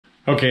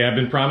Okay, I've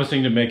been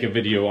promising to make a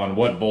video on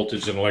what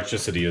voltage and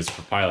electricity is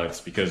for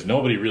pilots because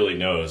nobody really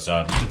knows.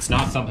 It's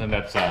not something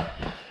that's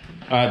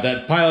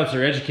that pilots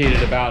are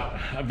educated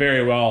about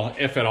very well,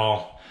 if at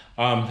all.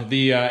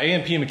 The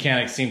A&P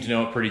mechanics seem to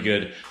know it pretty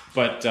good,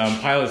 but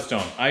pilots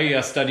don't.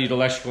 I studied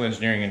electrical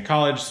engineering in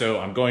college, so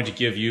I'm going to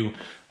give you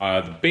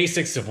the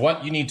basics of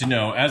what you need to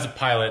know as a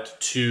pilot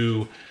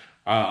to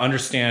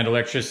understand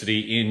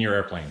electricity in your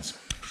airplanes.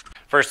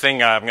 First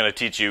thing I'm going to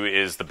teach you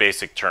is the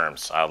basic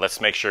terms. Let's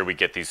make sure we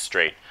get these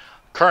straight.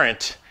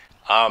 Current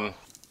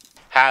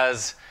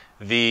has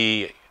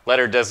the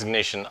letter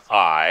designation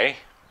I,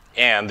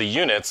 and the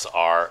units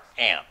are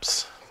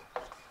amps.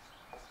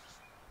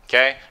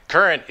 Okay?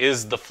 Current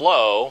is the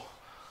flow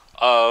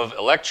of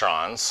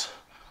electrons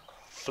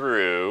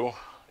through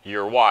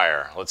your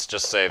wire. Let's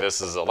just say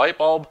this is a light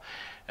bulb,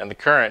 and the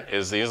current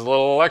is these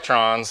little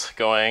electrons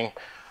going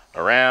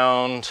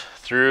around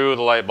through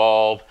the light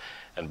bulb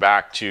and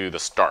back to the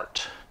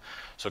start.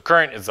 So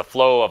current is the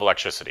flow of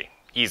electricity.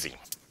 Easy.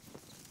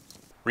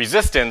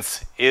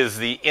 Resistance is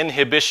the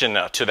inhibition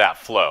to that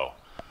flow.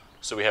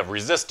 So we have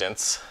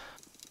resistance.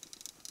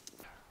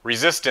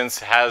 Resistance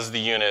has the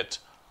unit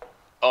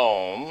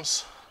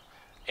ohms,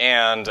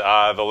 and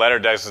the letter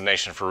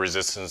designation for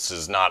resistance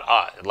is not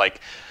I.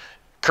 Like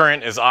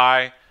current is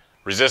I,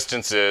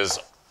 resistance is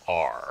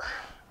R.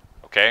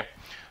 Okay?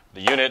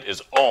 The unit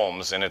is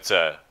ohms, and it's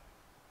a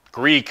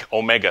Greek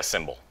omega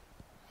symbol.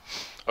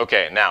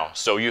 Okay, now,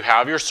 so you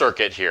have your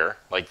circuit here,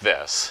 like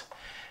this,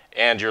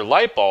 and your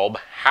light bulb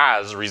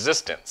has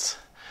resistance.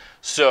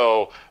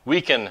 So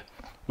we can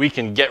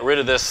get rid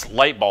of this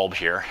light bulb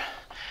here,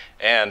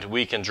 and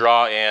we can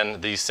draw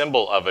in the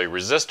symbol of a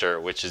resistor,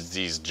 which is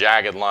these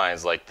jagged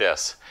lines like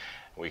this.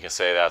 We can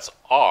say that's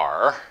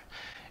R,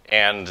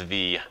 and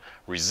the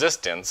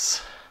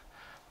resistance,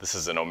 this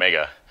is an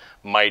omega,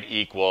 might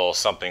equal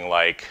something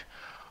like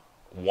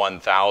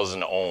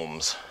 1,000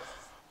 ohms.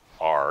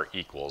 R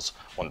equals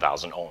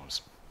 1,000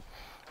 ohms.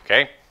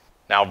 Okay?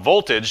 Now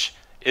voltage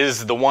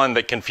is the one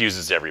that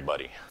confuses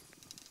everybody.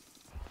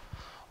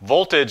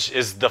 Voltage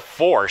is the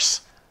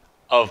force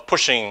of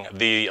pushing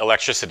the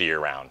electricity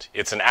around.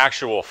 It's an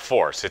actual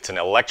force. It's an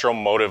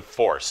electromotive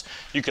force.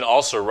 You can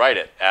also write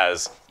it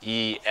as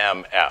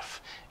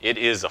EMF. It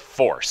is a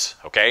force,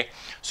 okay?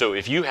 So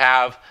if you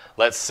have,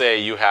 let's say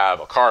you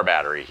have a car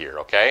battery here,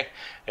 okay?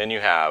 And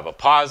you have a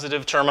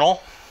positive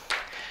terminal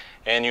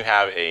and you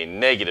have a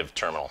negative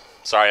terminal.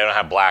 Sorry, I don't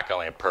have black, I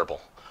only have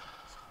purple.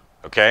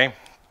 Okay?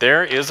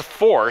 There is a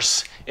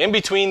force in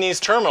between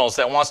these terminals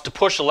that wants to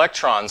push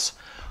electrons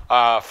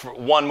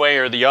one way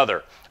or the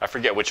other. I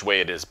forget which way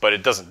it is, but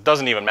it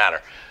doesn't even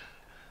matter.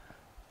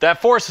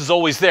 That force is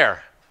always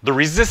there. The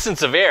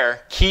resistance of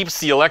air keeps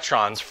the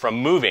electrons from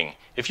moving.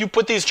 If you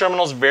put these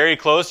terminals very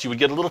close, you would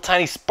get a little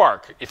tiny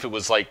spark if it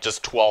was like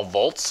just 12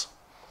 volts.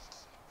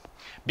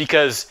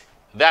 Because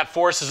that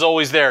force is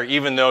always there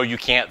even though you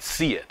can't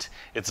see it.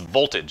 It's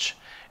voltage.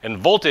 And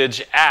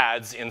voltage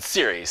adds in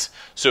series.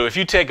 So if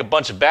you take a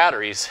bunch of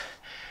batteries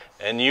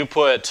and you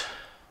put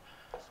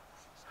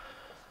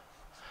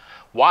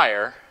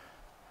wire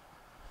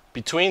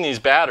between these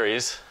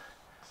batteries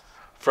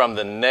from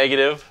the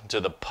negative to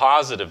the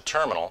positive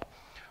terminal,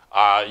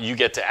 you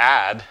get to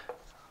add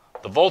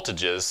the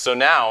voltages. So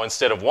now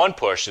instead of one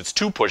push, it's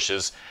two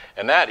pushes,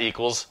 and that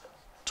equals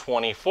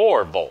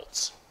 24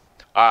 volts.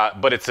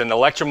 But it's an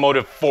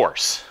electromotive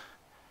force.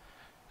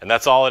 And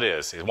that's all it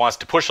is. It wants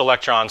to push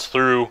electrons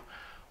through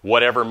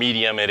whatever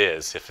medium it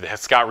is. If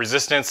it's got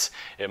resistance,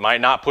 it might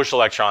not push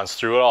electrons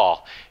through at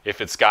all. If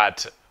it's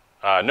got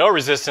no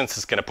resistance,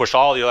 it's going to push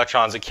all the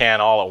electrons it can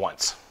all at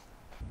once.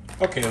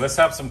 Okay, let's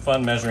have some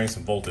fun measuring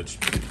some voltage.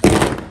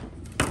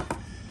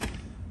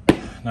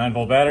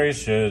 9-volt batteries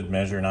should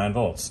measure 9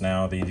 volts.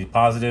 Now the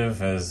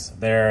positive is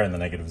there and the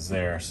negative is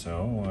there,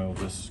 so we'll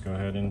just go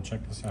ahead and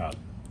check this out.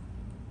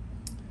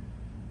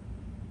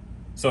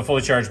 So a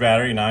fully charged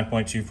battery,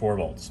 9.24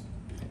 volts.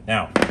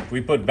 Now, if we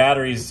put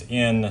batteries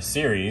in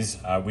series,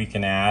 we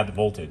can add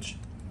voltage.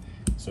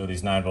 So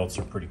these 9 volts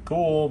are pretty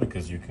cool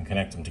because you can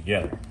connect them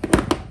together.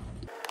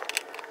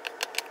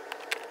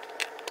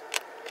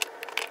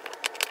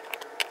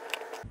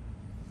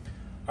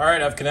 All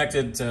right, I've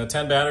connected 10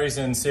 batteries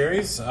in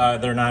series.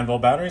 They're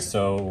 9-volt batteries,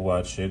 so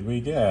what should we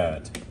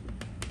get?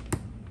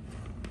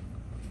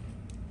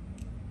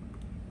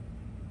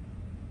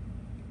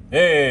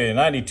 Hey,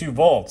 92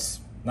 volts.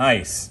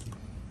 Nice.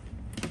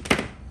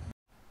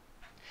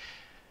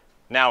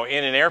 Now,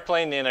 in an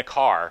airplane, in a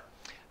car,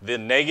 the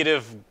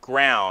negative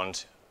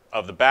ground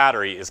of the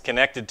battery is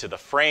connected to the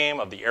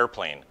frame of the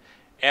airplane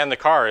and the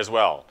car as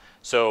well.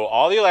 So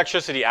all the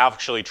electricity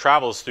actually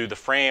travels through the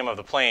frame of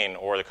the plane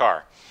or the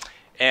car.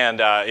 And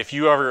if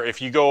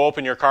you go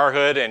open your car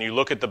hood and you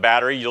look at the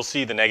battery, you'll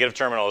see the negative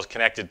terminal is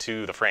connected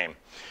to the frame.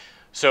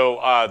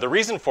 So the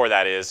reason for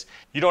that is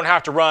you don't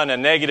have to run a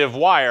negative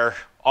wire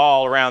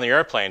all around the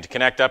airplane to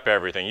connect up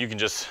everything. You can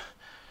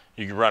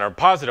run a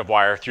positive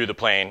wire through the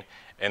plane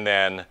and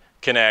then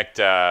connect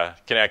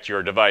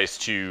your device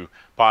to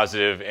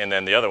positive and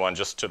then the other one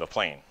just to the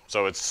plane.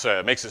 So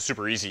it makes it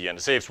super easy and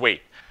it saves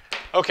weight.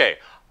 Okay,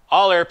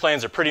 all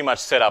airplanes are pretty much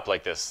set up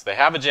like this. They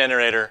have a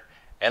generator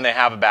and they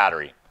have a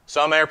battery.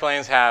 Some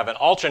airplanes have an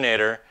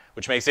alternator,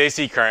 which makes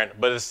AC current,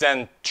 but it's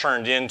then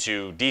turned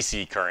into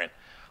DC current,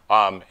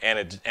 and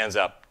it ends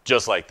up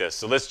just like this.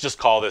 So let's just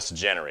call this a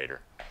generator.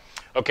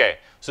 Okay,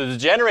 so the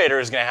generator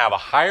is going to have a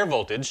higher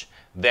voltage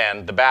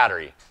than the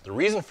battery. The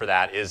reason for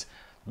that is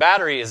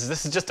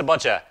this is just a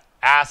bunch of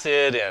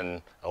acid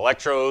and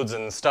electrodes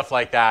and stuff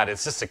like that.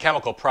 It's just a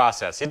chemical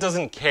process. It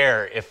doesn't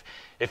care if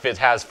it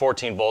has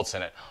 14 volts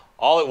in it.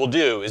 All it will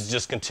do is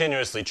just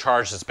continuously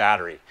charge this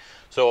battery.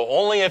 So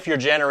only if your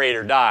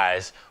generator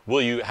dies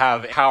will you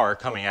have power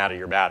coming out of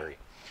your battery.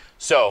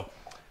 So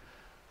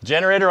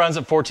generator runs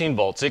at 14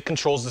 volts. It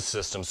controls the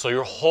system. So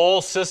your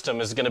whole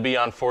system is going to be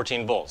on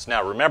 14 volts.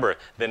 Now remember,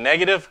 the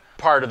negative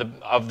part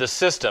of the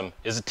system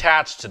is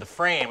attached to the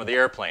frame of the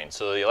airplane.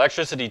 So the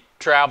electricity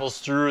travels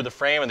through the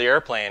frame of the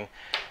airplane.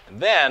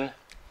 And then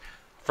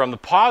from the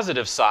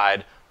positive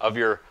side of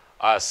your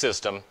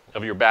system,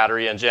 of your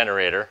battery and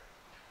generator,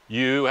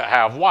 you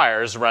have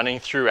wires running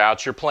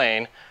throughout your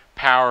plane,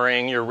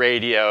 powering your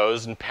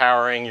radios and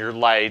powering your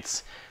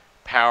lights,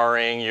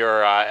 powering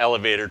your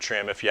elevator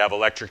trim if you have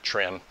electric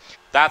trim.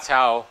 That's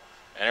how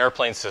an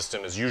airplane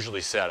system is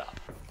usually set up.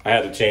 I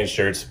had to change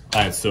shirts.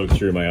 I had soaked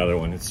through my other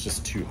one. It's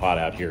just too hot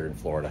out here in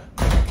Florida.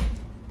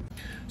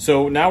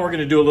 So now we're going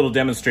to do a little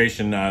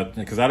demonstration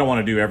because I don't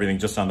want to do everything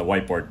just on the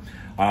whiteboard.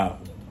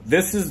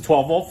 This is a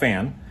 12-volt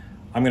fan.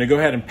 I'm going to go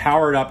ahead and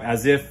power it up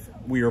as if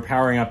we were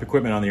powering up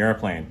equipment on the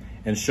airplane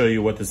and show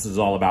you what this is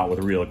all about with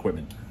real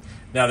equipment.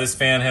 Now this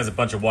fan has a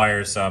bunch of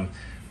wires.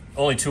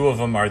 Only two of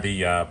them are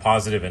the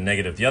positive and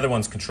negative. The other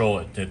ones control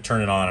it to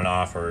turn it on and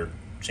off or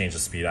change the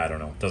speed. I don't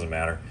know. It doesn't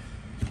matter.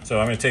 So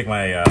I'm going to take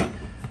my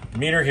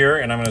meter here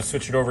and I'm going to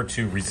switch it over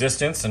to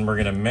resistance, and we're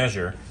going to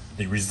measure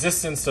the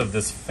resistance of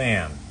this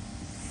fan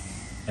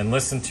and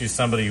listen to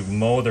somebody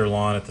mow their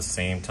lawn at the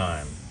same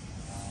time.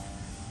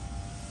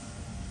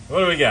 What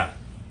do we got?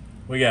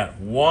 We got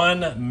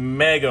 1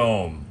 mega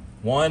ohm,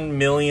 1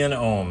 million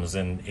ohms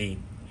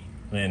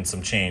and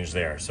some change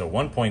there. So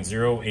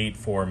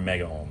 1.084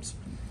 mega ohms.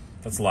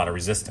 That's a lot of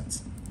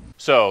resistance.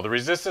 So the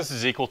resistance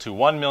is equal to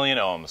 1 million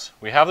ohms.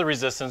 We have the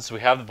resistance,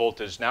 we have the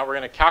voltage. Now we're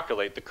going to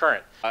calculate the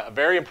current. A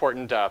very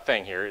important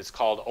thing here is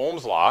called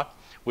Ohm's law,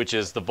 which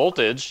is the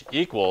voltage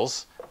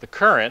equals the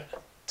current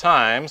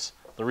times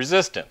the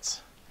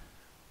resistance.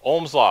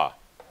 Ohm's law,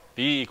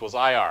 V equals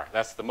IR.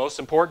 That's the most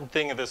important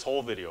thing of this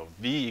whole video.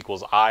 V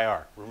equals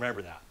IR.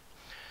 Remember that.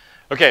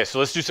 Okay, so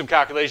let's do some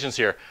calculations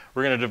here.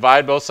 We're going to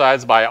divide both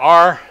sides by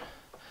R,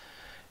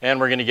 and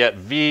we're going to get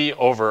V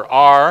over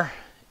R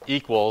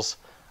equals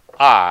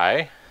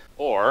I,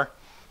 or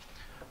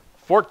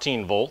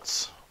 14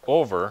 volts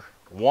over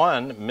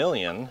 1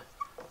 million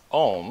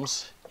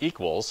ohms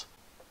equals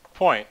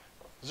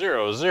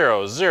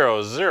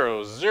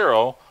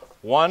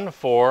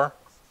 0.000014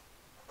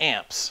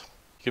 amps.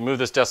 You can move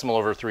this decimal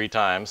over 3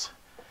 times,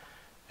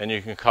 and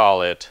you can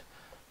call it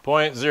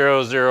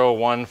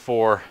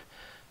 0.0014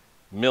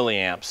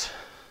 milliamps.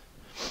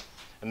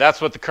 And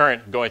that's what the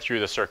current going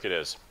through the circuit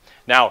is.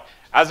 Now,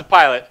 as a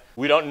pilot,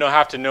 we don't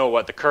have to know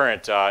what the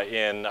current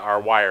in our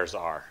wires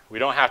are. We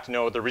don't have to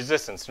know the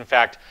resistance. In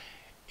fact,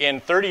 in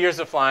 30 years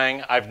of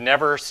flying, I've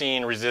never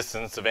seen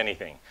resistance of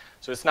anything.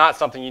 So it's not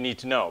something you need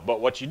to know.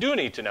 But what you do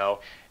need to know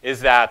is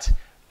that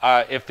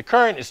if the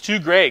current is too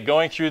great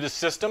going through the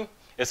system,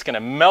 it's going to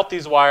melt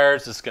these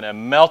wires. It's going to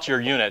melt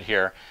your unit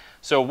here.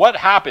 So what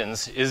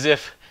happens is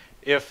if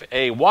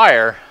a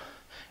wire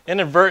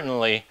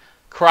inadvertently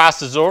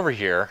crosses over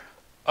here,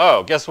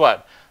 oh, guess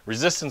what?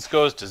 Resistance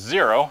goes to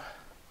 0,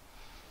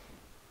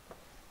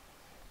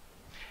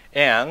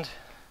 and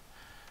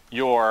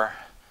your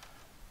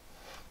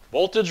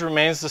voltage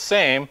remains the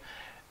same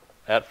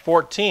at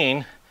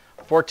 14.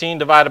 14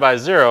 divided by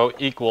 0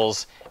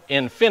 equals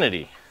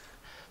infinity.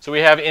 So we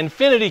have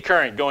infinity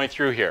current going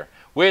through here,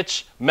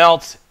 which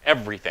melts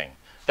everything.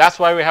 That's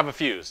why we have a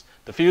fuse.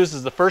 The fuse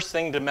is the first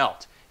thing to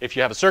melt. If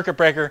you have a circuit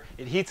breaker,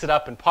 it heats it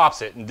up and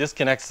pops it and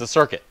disconnects the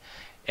circuit.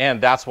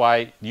 And that's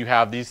why you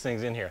have these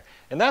things in here.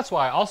 And that's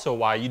why also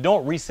why you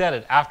don't reset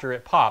it after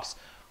it pops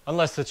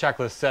unless the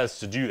checklist says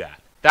to do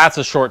that. That's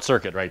a short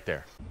circuit right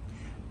there.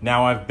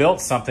 Now I've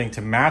built something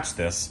to match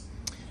this.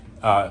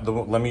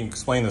 Let me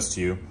explain this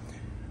to you.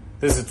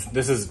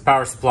 This is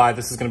power supply.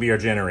 This is going to be our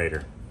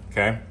generator.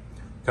 Okay,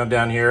 come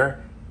down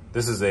here.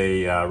 This is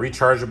a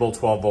rechargeable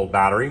 12-volt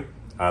battery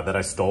that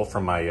I stole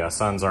from my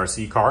son's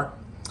RC car,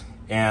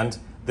 and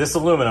this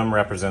aluminum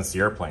represents the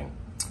airplane.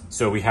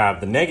 So we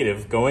have the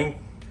negative going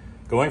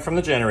from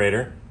the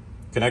generator,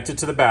 connected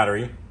to the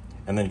battery,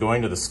 and then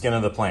going to the skin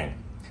of the plane.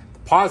 The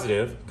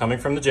positive coming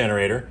from the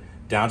generator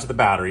down to the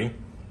battery,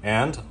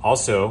 and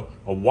also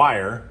a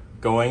wire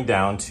going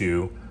down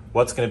to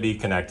what's going to be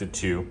connected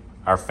to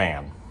our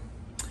fan.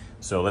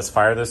 So let's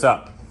fire this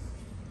up.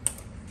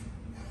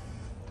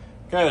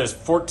 Okay, there's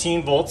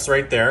 14 volts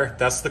right there.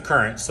 That's the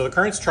current. So the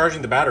current's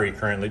charging the battery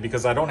currently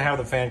because I don't have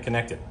the fan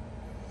connected.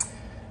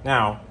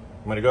 Now,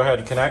 I'm going to go ahead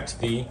and connect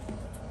the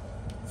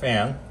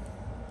fan.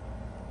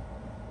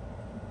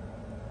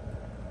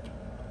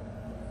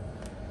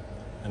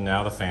 and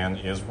now the fan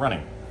is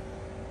running.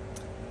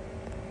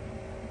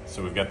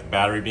 So we've got the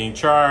battery being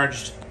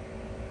charged.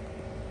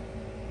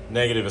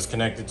 Negative is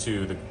connected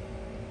to the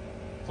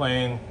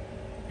plane,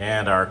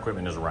 and our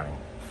equipment is running.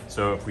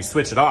 So if we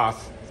switch it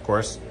off, of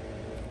course,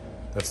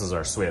 this is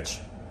our switch.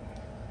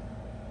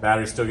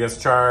 Battery still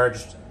gets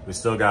charged. We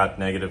still got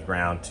negative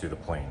ground to the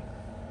plane.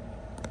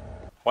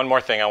 One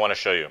more thing I want to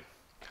show you.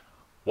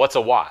 What's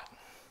a watt?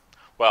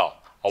 Well,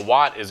 a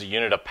watt is a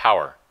unit of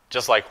power,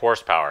 just like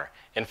horsepower.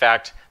 In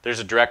fact, there's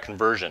a direct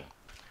conversion.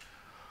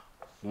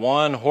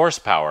 1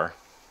 horsepower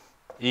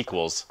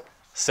equals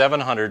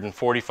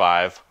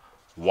 745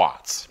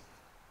 watts.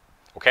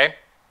 Okay?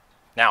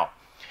 Now,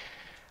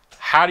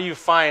 how do you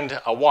find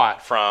a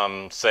watt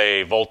from,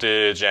 say,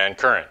 voltage and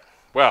current?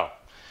 Well,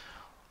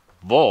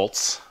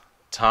 volts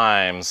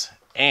times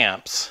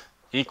amps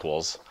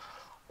equals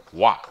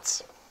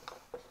watts.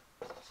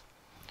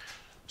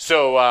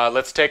 So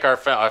let's take our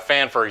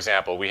fan, for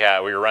example. We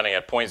were running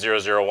at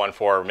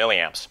 0.0014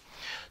 milliamps.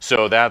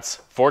 So that's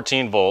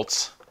 14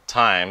 volts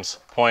times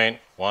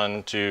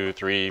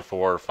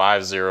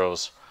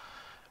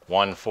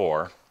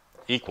 0.12345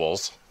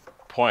 equals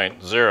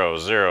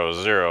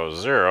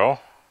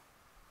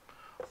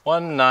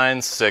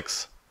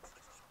 0.0000196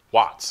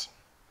 watts.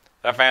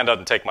 That fan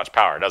doesn't take much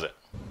power, does it?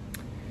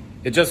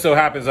 It just so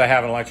happens I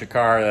have an electric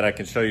car that I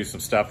can show you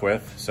some stuff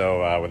with.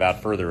 So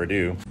without further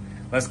ado,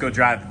 let's go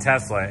drive the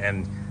Tesla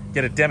and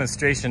get a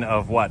demonstration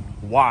of what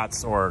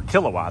watts or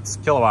kilowatts,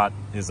 kilowatt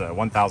is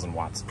 1,000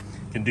 watts,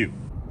 can do.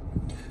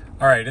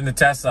 All right, in the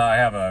Tesla, I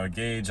have a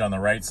gauge on the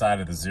right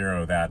side of the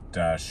zero that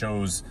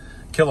shows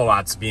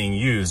kilowatts being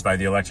used by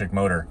the electric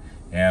motor.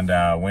 And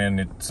when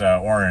it's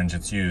orange,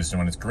 it's used, and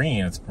when it's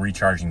green, it's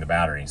recharging the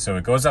battery. So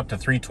it goes up to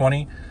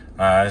 320,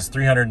 it's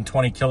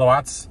 320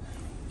 kilowatts,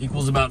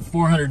 equals about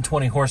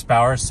 420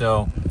 horsepower.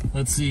 So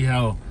let's see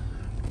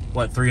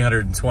what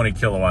 320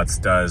 kilowatts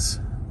does.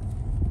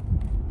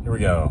 Here we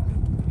go.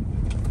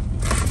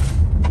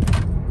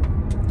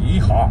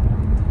 Yeehaw.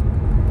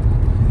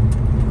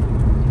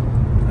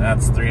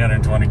 That's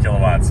 320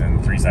 kilowatts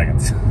in 3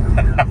 seconds.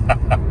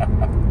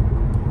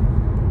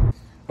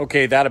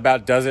 Okay, that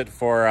about does it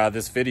for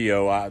this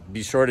video.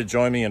 Be sure to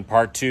join me in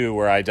part 2,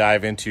 where I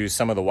dive into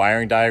some of the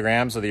wiring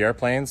diagrams of the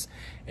airplanes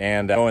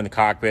and go in the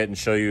cockpit and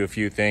show you a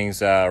few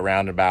things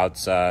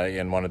roundabouts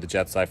in one of the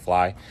jets I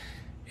fly.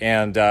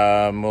 And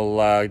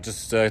we'll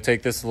just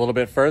take this a little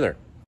bit further.